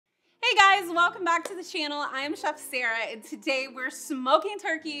Hey guys, welcome back to the channel. I am Chef Sarah, and today we're smoking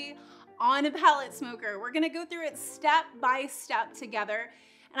turkey on a pellet smoker. We're gonna go through it step by step together,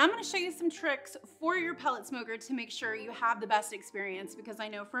 and I'm gonna show you some tricks for your pellet smoker to make sure you have the best experience, because I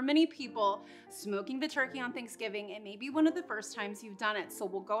know for many people, smoking the turkey on Thanksgiving, it may be one of the first times you've done it, so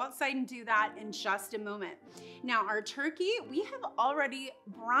we'll go outside and do that in just a moment. Now, our turkey, we have already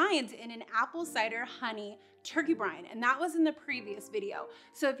brined in an apple cider honey turkey brine, and that was in the previous video.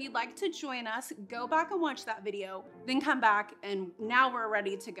 So if you'd like to join us, go back and watch that video, then come back, and now we're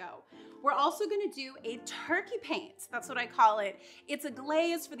ready to go. We're also gonna do a turkey paint. That's what I call it. It's a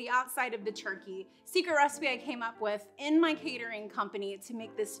glaze for the outside of the turkey. Secret recipe I came up with in my catering company to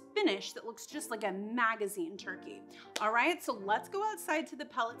make this finish that looks just like a magazine turkey. All right, so let's go outside to the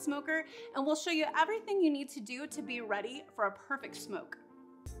pellet smoker and we'll show you everything you need to do to be ready for a perfect smoke.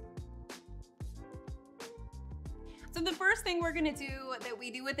 So the first thing we're gonna do that we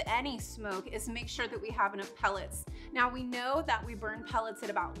do with any smoke is make sure that we have enough pellets. Now we know that we burn pellets at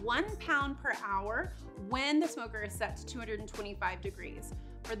about 1 pound per hour when the smoker is set to 225 degrees.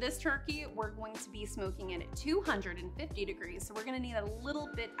 For this turkey, we're going to be smoking it at 250 degrees, so we're gonna need a little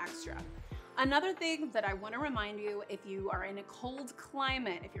bit extra. Another thing that I wanna remind you, if you are in a cold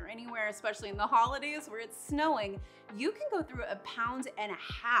climate, if you're anywhere, especially in the holidays where it's snowing, you can go through 1.5 pounds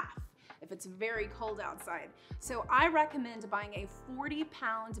if it's very cold outside. So I recommend buying a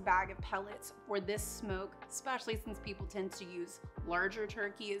 40-pound bag of pellets for this smoke, especially since people tend to use larger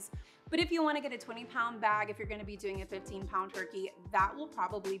turkeys. But if you wanna get a 20-pound bag, if you're gonna be doing a 15-pound turkey, that will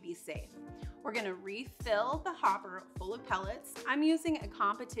probably be safe. We're gonna refill the hopper full of pellets. I'm using a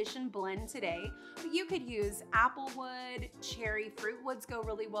competition blend today, but you could use applewood, cherry, fruit woods go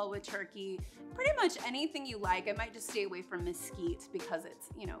really well with turkey, pretty much anything you like. I might just stay away from mesquite because it's,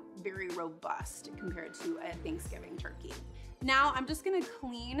 very robust compared to a Thanksgiving turkey. Now I'm just gonna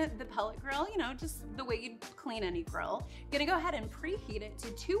clean the pellet grill, just the way you'd clean any grill. Gonna go ahead and preheat it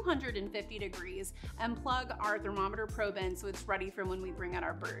to 250 degrees and plug our thermometer probe in so it's ready for when we bring out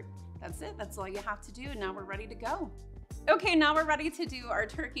our bird. That's it, that's all you have to do, and now we're ready to go. Okay, now we're ready to do our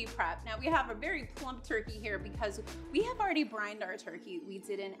turkey prep. Now we have a very plump turkey here because we have already brined our turkey. We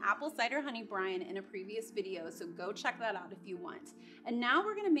did an apple cider honey brine in a previous video, so go check that out if you want. And now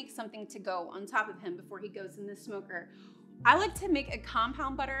we're gonna make something to go on top of him before he goes in the smoker. I like to make a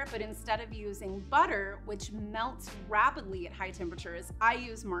compound butter, but instead of using butter, which melts rapidly at high temperatures, I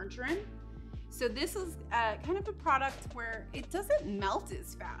use margarine. So this is kind of a product where it doesn't melt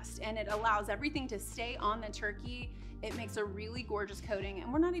as fast and it allows everything to stay on the turkey. It makes a really gorgeous coating,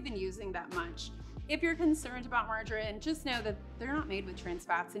 and we're not even using that much. If you're concerned about margarine, just know that they're not made with trans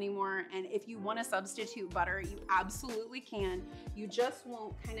fats anymore, and if you want to substitute butter, you absolutely can. You just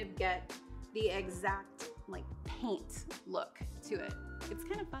won't kind of get the exact paint look to it. It's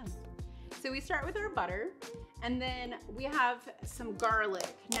kind of fun. So we start with our butter, and then we have some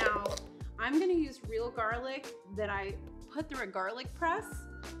garlic. Now, I'm gonna use real garlic that I put through a garlic press,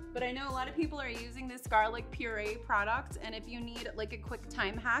 but I know a lot of people are using this garlic puree product, and if you need a quick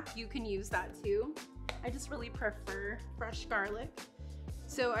time hack, you can use that too. I just really prefer fresh garlic.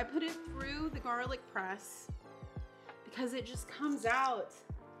 So I put it through the garlic press because it just comes out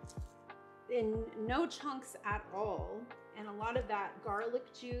in no chunks at all, and a lot of that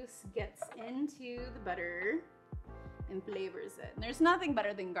garlic juice gets into the butter and flavors it. And there's nothing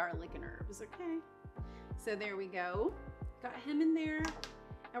better than garlic and herbs, okay? So there we go. Got him in there.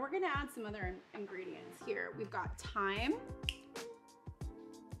 And we're gonna add some other ingredients here. We've got thyme,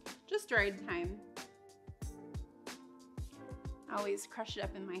 just dried thyme. I always crush it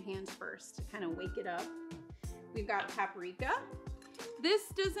up in my hand first to kind of wake it up. We've got paprika. This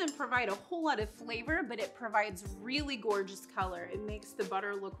doesn't provide a whole lot of flavor, but it provides really gorgeous color. It makes the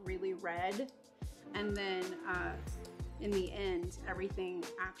butter look really red. And then in the end, everything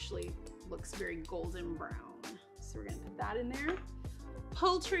actually looks very golden brown. So we're gonna put that in there.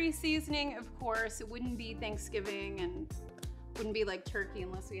 Poultry seasoning, of course. It wouldn't be Thanksgiving and wouldn't be like turkey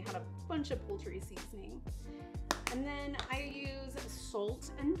unless we had a bunch of poultry seasoning. And then I use salt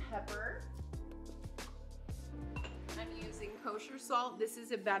and pepper. I'm using kosher salt. This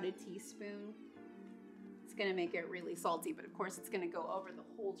is about a teaspoon. It's gonna make it really salty, but of course it's gonna go over the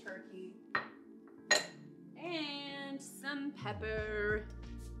whole turkey. And some pepper,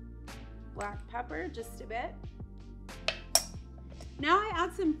 black pepper, just a bit. Now I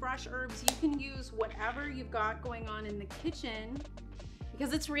add some fresh herbs. You can use whatever you've got going on in the kitchen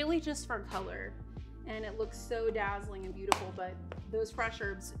because it's really just for color and it looks so dazzling and beautiful, but those fresh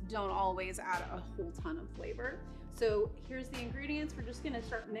herbs don't always add a whole ton of flavor. So here's the ingredients. We're just gonna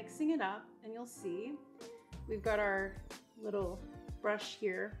start mixing it up and you'll see. We've got our little brush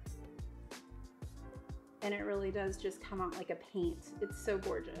here and it really does just come out like a paint. It's so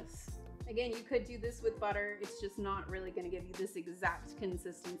gorgeous. Again, you could do this with butter. It's just not really gonna give you this exact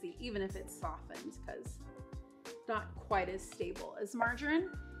consistency, even if it's softened, because it's not quite as stable as margarine.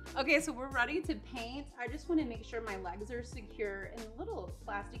 Okay, so we're ready to paint. I just wanna make sure my legs are secure, and the little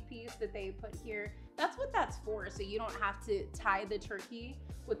plastic piece that they put here, that's what that's for, so you don't have to tie the turkey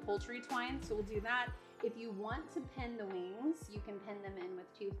with poultry twine, so we'll do that. If you want to pin the wings, you can pin them in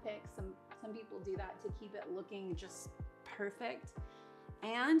with toothpicks. Some people do that to keep it looking just perfect.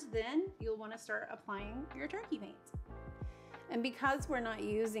 And then you'll want to start applying your turkey paint. And because we're not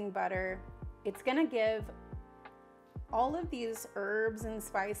using butter, it's going to give all of these herbs and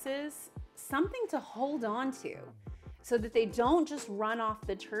spices something to hold on to so that they don't just run off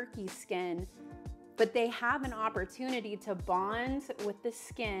the turkey skin, but they have an opportunity to bond with the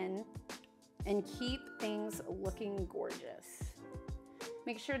skin and keep things looking gorgeous.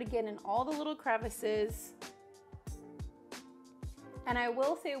 Make sure to get in all the little crevices. And I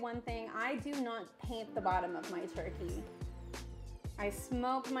will say one thing, I do not paint the bottom of my turkey. I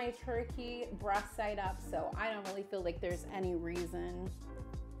smoke my turkey breast side up, so I don't really feel like there's any reason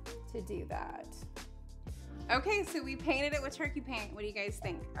to do that. Okay, so we painted it with turkey paint. What do you guys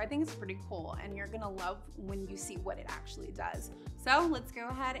think? I think it's pretty cool, and you're gonna love when you see what it actually does. So let's go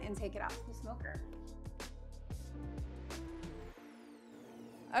ahead and take it out to the smoker.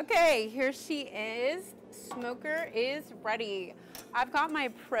 Okay, here she is. Smoker is ready. I've got my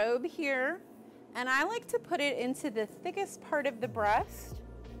probe here, and I like to put it into the thickest part of the breast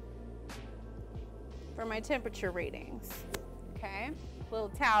for my temperature readings. Okay, little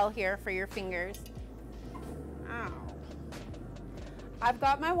towel here for your fingers. Ow. I've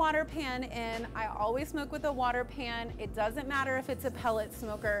got my water pan in. I always smoke with a water pan. It doesn't matter if it's a pellet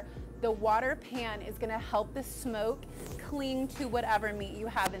smoker. The water pan is gonna help the smoke cling to whatever meat you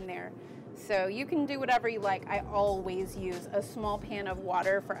have in there. So you can do whatever you like. I always use a small pan of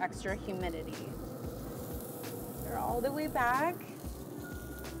water for extra humidity. They're all the way back.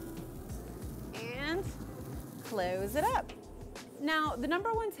 And close it up. Now, the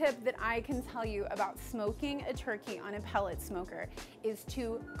number one tip that I can tell you about smoking a turkey on a pellet smoker is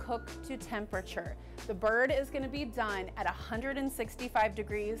to cook to temperature. The bird is gonna be done at 165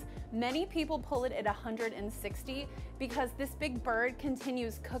 degrees. Many people pull it at 160 because this big bird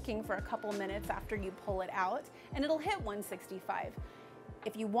continues cooking for a couple minutes after you pull it out, and it'll hit 165.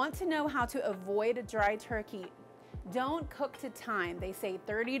 If you want to know how to avoid a dry turkey, don't cook to time. They say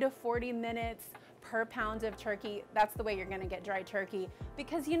 30 to 40 minutes per pound of turkey. That's the way you're gonna get dry turkey,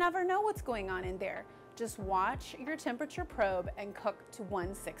 because you never know what's going on in there. Just watch your temperature probe and cook to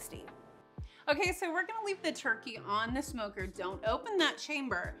 160. Okay, so we're gonna leave the turkey on the smoker. Don't open that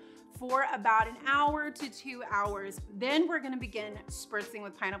chamber for about an hour to 2 hours. Then we're gonna begin spritzing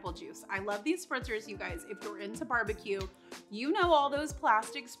with pineapple juice. I love these spritzers, you guys. If you're into barbecue, you know all those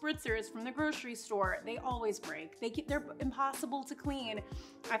plastic spritzers from the grocery store, they always break. They're impossible to clean.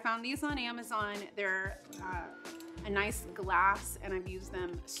 I found these on Amazon. They're a nice glass, and I've used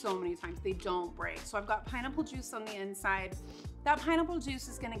them so many times. They don't break. So I've got pineapple juice on the inside. That pineapple juice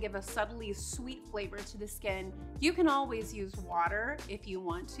is gonna give a subtly sweet flavor to the skin. You can always use water if you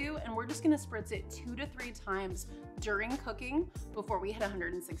want to, and we're just gonna spritz it 2 to 3 times during cooking before we hit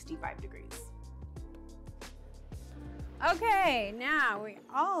 165 degrees. Okay, now we're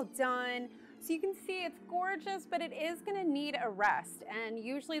all done. So you can see it's gorgeous, but it is gonna need a rest. And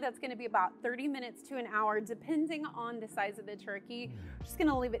usually that's gonna be about 30 minutes to an hour, depending on the size of the turkey. I'm just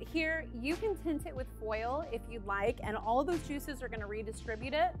gonna leave it here. You can tint it with foil if you'd like, and all those juices are gonna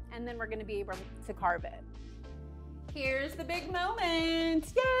redistribute it, and then we're gonna be able to carve it. Here's the big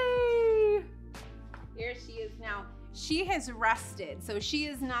moment, yay! Here she is now. She has rested, so she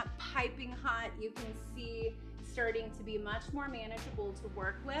is not piping hot. You can see starting to be much more manageable to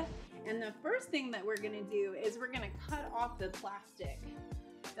work with. And the first thing that we're gonna do is we're gonna cut off the plastic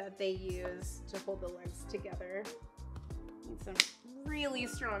that they use to hold the legs together. Need some really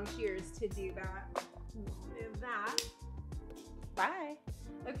strong shears to do that. Move that. Bye.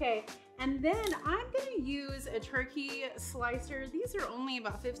 Okay, and then I'm gonna use a turkey slicer. These are only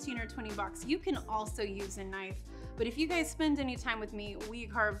about 15 or 20 bucks. You can also use a knife, but if you guys spend any time with me, we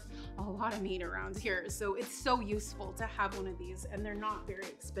carve a lot of meat around here, so it's so useful to have one of these, and they're not very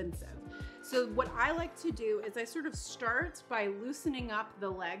expensive. So what I like to do is I sort of start by loosening up the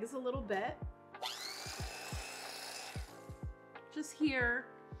legs a little bit. Just here,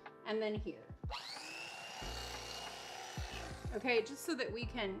 and then here. Okay, just so that we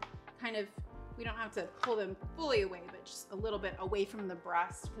can we don't have to pull them fully away, but just a little bit away from the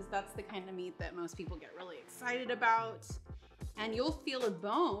breast, because that's the kind of meat that most people get really excited about. And you'll feel a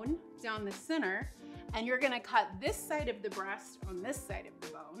bone down the center. And you're gonna cut this side of the breast on this side of the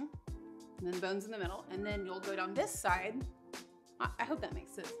bone, and then the bone's in the middle, and then you'll go down this side. I hope that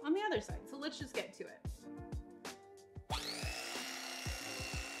makes sense. On the other side. So let's just get to it.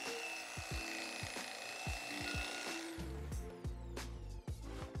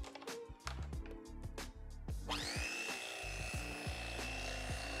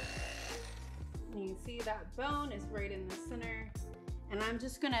 And you see that bone is right in the center. And I'm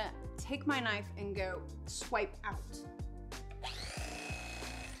just gonna take my knife and go swipe out.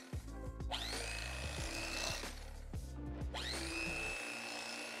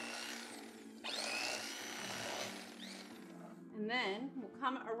 And then we'll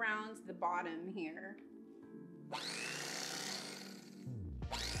come around the bottom here.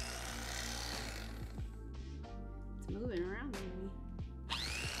 It's moving around me.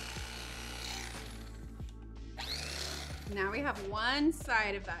 Now we have one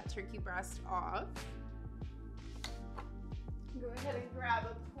side of that turkey breast off. Go ahead and grab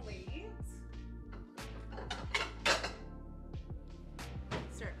a plate.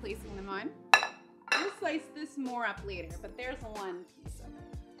 Start placing them on. We'll slice this more up later, but there's one piece of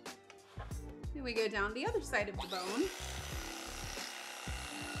it. Then we go down the other side of the bone.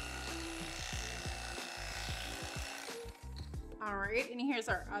 All right, and here's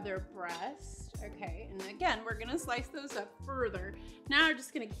our other breast. Okay, and again, we're gonna slice those up further. Now we're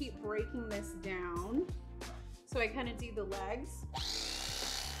just gonna keep breaking this down. So I kind of do the legs.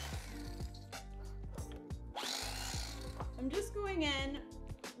 I'm just going in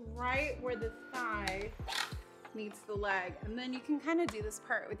right where the thigh meets the leg, and then you can kind of do this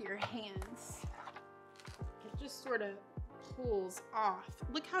part with your hands. It just sort of pulls off.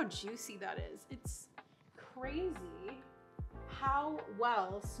 Look how juicy that is. It's crazy how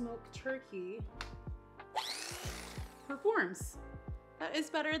well smoked turkey performs. That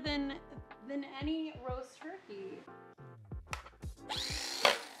is better than any roast turkey.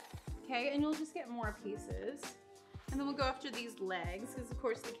 Okay, and you'll just get more pieces. And then we'll go after these legs, because of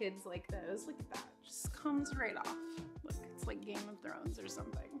course the kids like those. Look at that, just comes right off. Look, it's like Game of Thrones or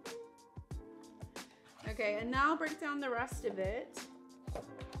something. Okay, and now break down the rest of it.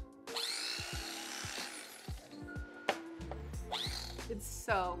 It's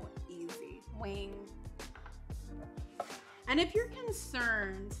so easy, wing. And if you're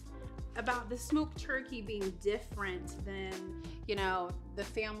concerned about the smoked turkey being different than, you know, the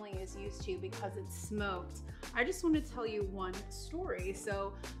family is used to because it's smoked, I just want to tell you one story.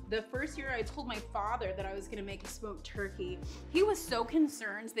 So the first year I told my father that I was gonna make a smoked turkey, he was so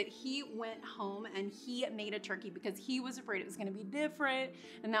concerned that he went home and he made a turkey because he was afraid it was gonna be different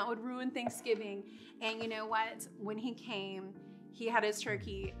and that would ruin Thanksgiving. And you know what? When he came, he had his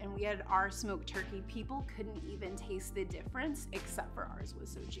turkey and we had our smoked turkey. People couldn't even taste the difference except for ours was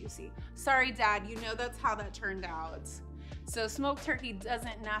so juicy. Sorry, Dad, you know that's how that turned out. So smoked turkey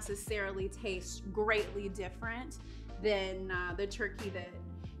doesn't necessarily taste greatly different than the turkey that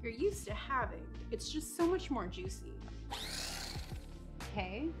you're used to having. It's just so much more juicy.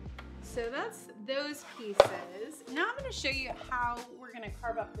 Okay, so that's those pieces. Now I'm gonna show you how we're gonna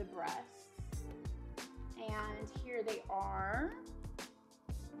carve up the breasts. And here they are.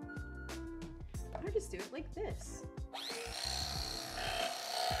 I just do it like this.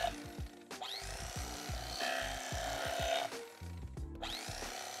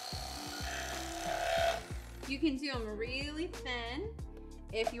 You can do them really thin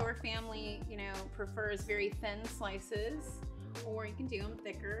if your family, you know, prefers very thin slices, or you can do them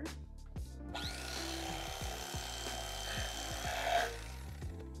thicker.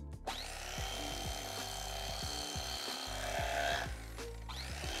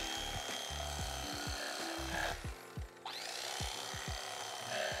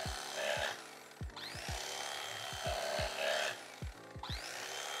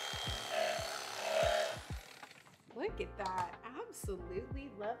 Look at that, absolutely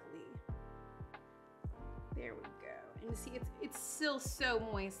lovely. There we go. And you see, it's still so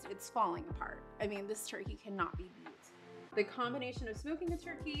moist, it's falling apart. I mean, this turkey cannot be beat. The combination of smoking a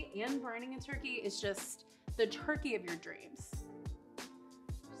turkey and brining a turkey is just the turkey of your dreams.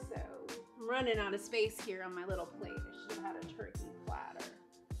 So, I'm running out of space here on my little plate. I should have had a turkey platter.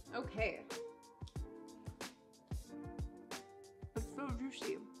 Okay. It's so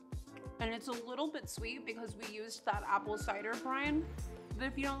juicy. And it's a little bit sweet because we used that apple cider brine. But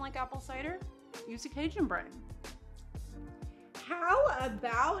if you don't like apple cider, use a Cajun brine. How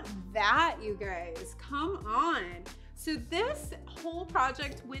about that, you guys? Come on. So this whole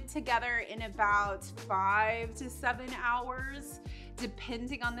project went together in about 5 to 7 hours,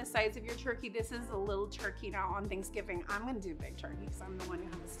 depending on the size of your turkey. This is a little turkey now on Thanksgiving. I'm gonna do big turkey because I'm the one who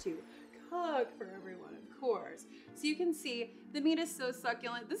has to cook for everyone, of course. So you can see the meat is so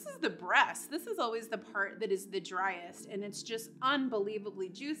succulent. This is the breast. This is always the part that is the driest, and it's just unbelievably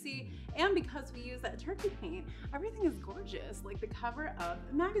juicy. And because we use that turkey paint, everything is gorgeous, like the cover of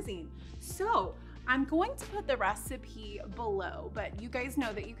a magazine. So I'm going to put the recipe below, but you guys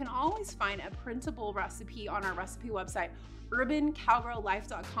know that you can always find a printable recipe on our recipe website,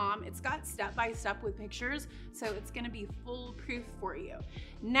 urbancowgirllife.com. It's got step-by-step with pictures, so it's gonna be foolproof for you.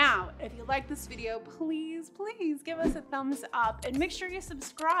 Now, if you like this video, please, please give us a thumbs up and make sure you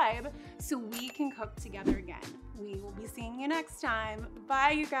subscribe so we can cook together again. We will be seeing you next time.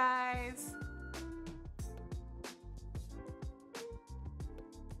 Bye, you guys.